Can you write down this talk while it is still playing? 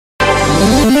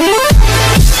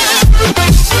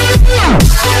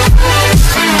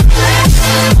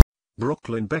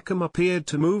Brooklyn Beckham appeared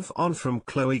to move on from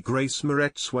Chloe Grace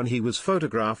Moretz when he was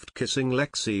photographed kissing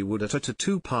Lexi Wood at a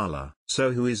tattoo parlor.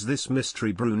 So who is this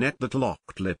mystery brunette that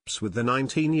locked lips with the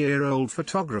 19-year-old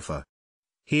photographer?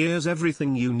 Here's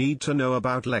everything you need to know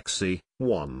about Lexi.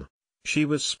 1. She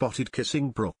was spotted kissing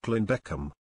Brooklyn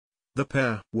Beckham. The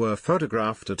pair were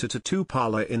photographed at a tattoo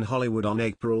parlor in Hollywood on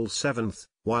April 7,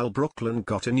 while Brooklyn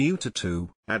got a new tattoo.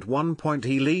 At one point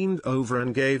he leaned over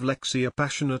and gave Lexi a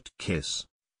passionate kiss.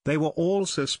 They were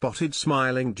also spotted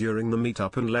smiling during the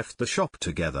meetup and left the shop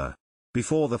together.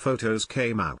 Before the photos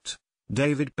came out,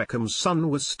 David Beckham's son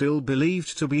was still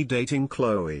believed to be dating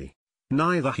Chloe.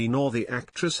 Neither he nor the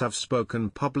actress have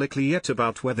spoken publicly yet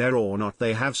about whether or not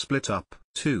they have split up.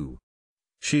 2.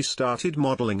 She started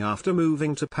modeling after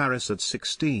moving to Paris at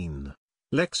 16.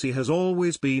 Lexi has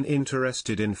always been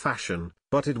interested in fashion,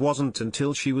 but it wasn't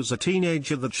until she was a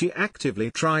teenager that she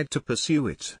actively tried to pursue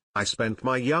it. I spent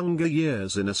my younger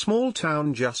years in a small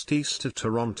town just east of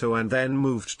Toronto and then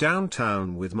moved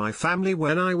downtown with my family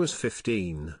when I was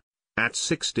 15. At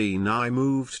 16 I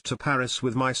moved to Paris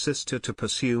with my sister to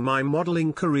pursue my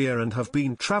modeling career and have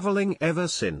been traveling ever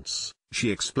since,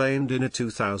 she explained in a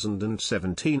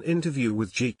 2017 interview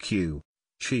with GQ.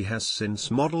 She has since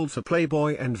modeled for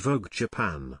Playboy and Vogue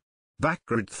Japan.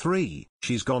 Background 3.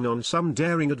 She's gone on some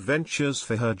daring adventures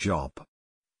for her job.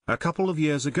 A couple of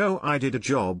years ago I did a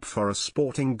job for a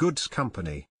sporting goods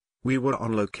company. We were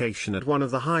on location at one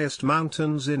of the highest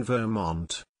mountains in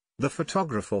Vermont. The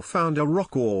photographer found a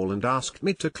rock wall and asked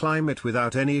me to climb it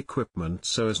without any equipment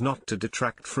so as not to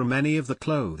detract from any of the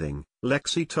clothing.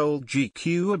 Lexi told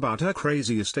GQ about her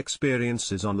craziest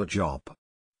experiences on the job.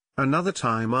 Another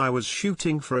time I was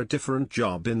shooting for a different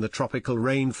job in the tropical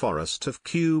rainforest of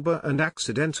Cuba and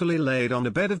accidentally laid on a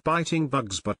bed of biting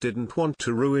bugs but didn't want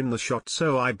to ruin the shot,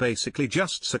 so I basically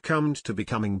just succumbed to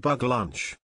becoming bug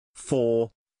lunch.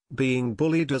 4. Being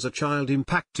bullied as a child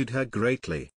impacted her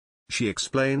greatly. She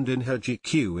explained in her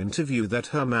GQ interview that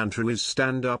her mantra is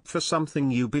stand up for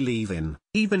something you believe in,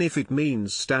 even if it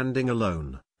means standing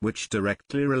alone, which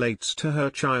directly relates to her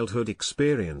childhood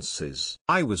experiences.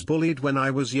 I was bullied when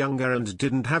I was younger and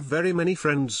didn't have very many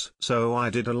friends, so I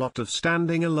did a lot of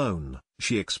standing alone,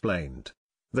 she explained.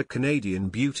 The Canadian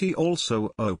beauty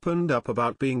also opened up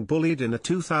about being bullied in a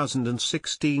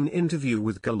 2016 interview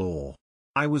with Galore.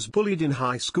 I was bullied in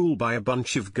high school by a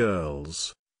bunch of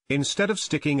girls. Instead of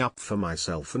sticking up for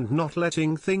myself and not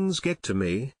letting things get to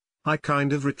me, I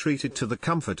kind of retreated to the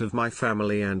comfort of my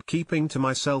family and keeping to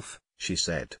myself, she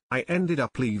said. I ended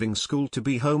up leaving school to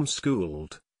be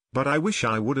homeschooled, but I wish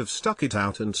I would have stuck it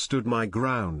out and stood my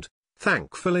ground.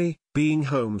 Thankfully, being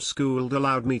homeschooled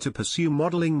allowed me to pursue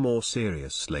modeling more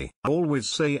seriously. I always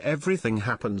say everything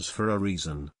happens for a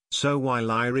reason, so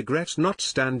while I regret not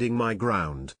standing my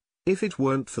ground, if it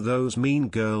weren't for those mean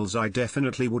girls I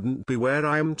definitely wouldn't be where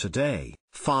I am today.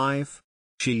 5.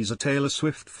 She's a Taylor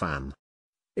Swift fan.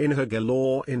 In her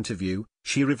Galore interview,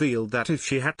 she revealed that if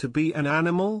she had to be an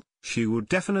animal, she would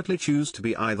definitely choose to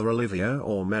be either Olivia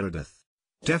or Meredith.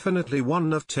 Definitely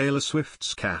one of Taylor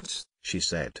Swift's cats, she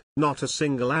said. Not a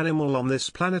single animal on this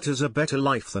planet has a better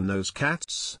life than those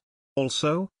cats.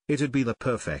 Also, it'd be the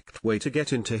perfect way to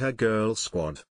get into her girl squad.